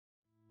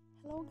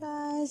Hello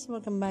guys!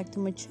 Welcome back to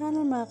my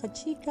channel mga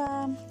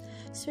kachika.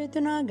 So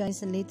ito na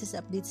guys, ang latest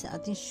update sa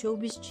ating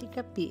showbiz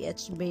chika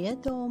PH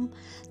Beadom,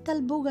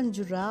 Talbog ang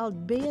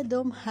Jurald,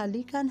 Beadom,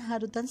 Halikan,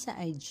 Harutan sa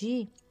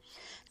IG.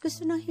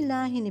 Gusto nang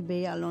hilahin ni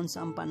Bea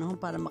Alonso ang panahon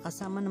para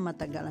makasama ng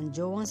matagal ang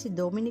jowang si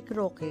Dominic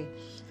Roque.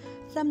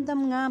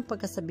 Ramdam nga ang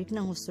pagkasabik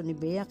ng husto ni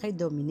Bea kay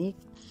Dominic.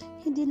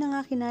 Hindi na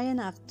nga kinaya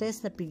ng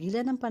aktres na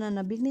pigilan ang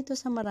pananabik nito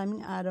sa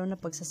maraming araw na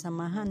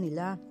pagsasamahan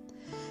nila.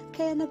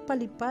 Kaya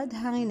nagpalipad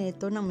hangin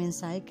nito ng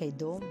mensahe kay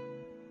Dom.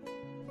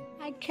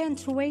 I can't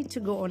wait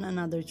to go on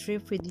another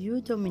trip with you,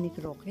 Dominic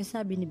Roque,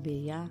 sabi ni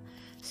Bea.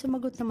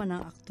 Sumagot naman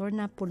ang aktor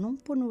na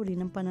punong-puno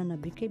rin ng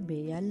pananabik kay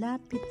Bea.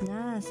 Lapit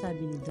na,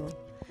 sabi ni Dom.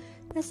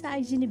 Nasa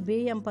IG ni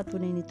Bea ang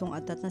patunay nitong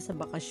atat na sa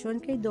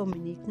bakasyon kay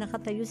Dominic.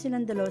 Nakatayo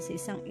silang dalawa sa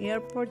isang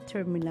airport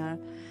terminal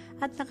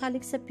at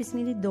nakalik sa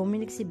pisngi ni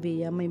Dominic si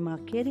Bea. May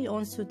mga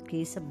carry-on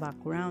suitcase sa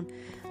background.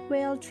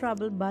 Well,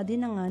 travel buddy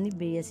na nga ni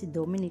Bea si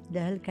Dominic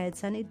dahil kahit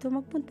saan ito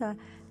magpunta,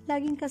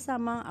 laging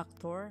kasama ang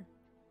aktor.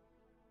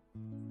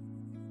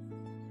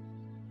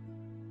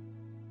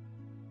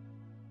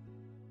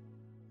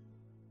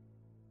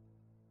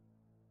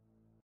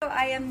 So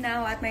I am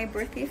now at my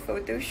birthday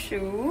photo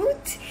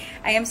shoot.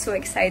 I am so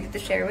excited to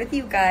share with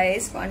you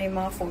guys kung ano yung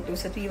mga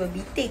photos that we will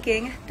be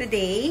taking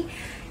today.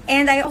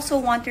 And I also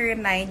want to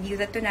remind you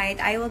that tonight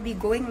I will be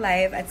going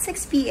live at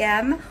 6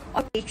 p.m.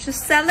 on page to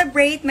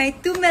celebrate my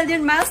 2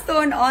 million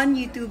milestone on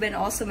YouTube and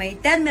also my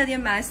 10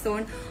 million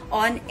milestone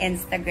on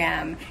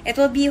Instagram. It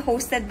will be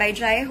hosted by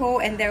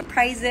Jaiho and their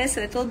prizes,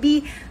 so it will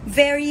be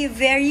very,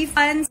 very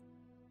fun.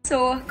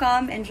 So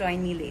come and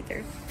join me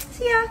later.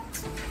 See ya!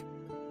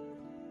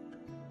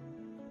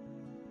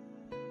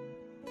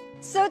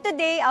 So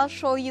today, I'll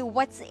show you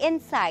what's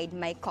inside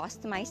my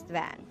customized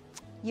van.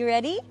 You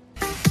ready?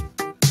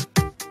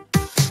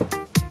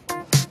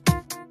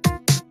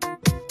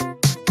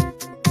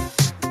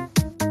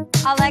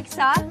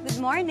 Alexa, good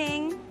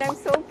morning. I'm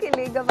so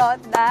kilig about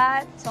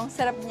that. So, ang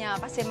sarap niya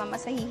kasi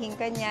mamasahihin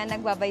ka niya,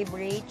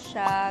 nagbabibrate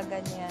siya,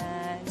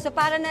 ganyan. So,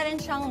 para na rin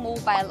siyang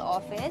mobile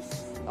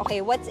office. Okay,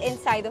 what's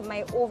inside of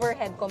my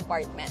overhead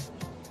compartment?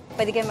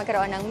 Pwede kayo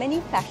magkaroon ng mini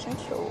fashion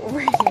show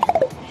over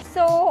here.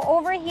 So,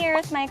 over here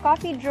is my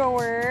coffee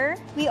drawer.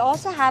 We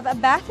also have a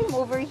bathroom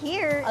over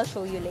here. I'll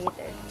show you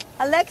later.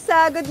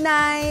 Alexa, good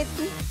night!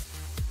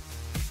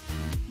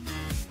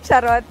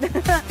 Charot!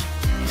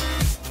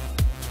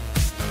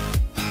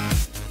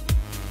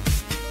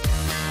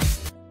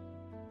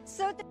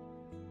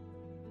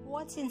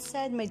 What's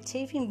inside my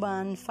taping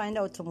van? Find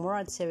out tomorrow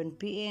at 7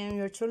 p.m.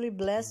 You're truly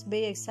blessed,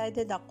 Bea.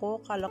 Excited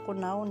ako. Kala ko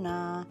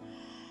na.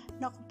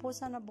 Naku po,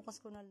 sana bukas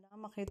ko na lang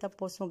makita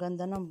po so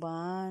ganda ng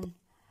van.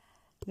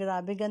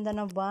 Grabe, ganda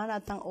ng van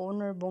at ang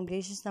owner,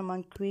 bonggacious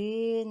naman,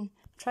 queen.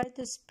 Try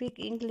to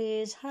speak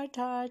English. Heart,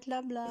 heart,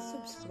 love, love.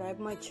 Subscribe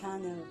my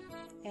channel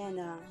and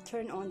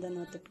turn on the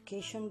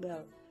notification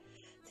bell.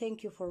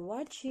 Thank you for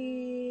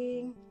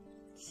watching.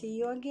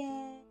 See you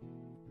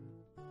again.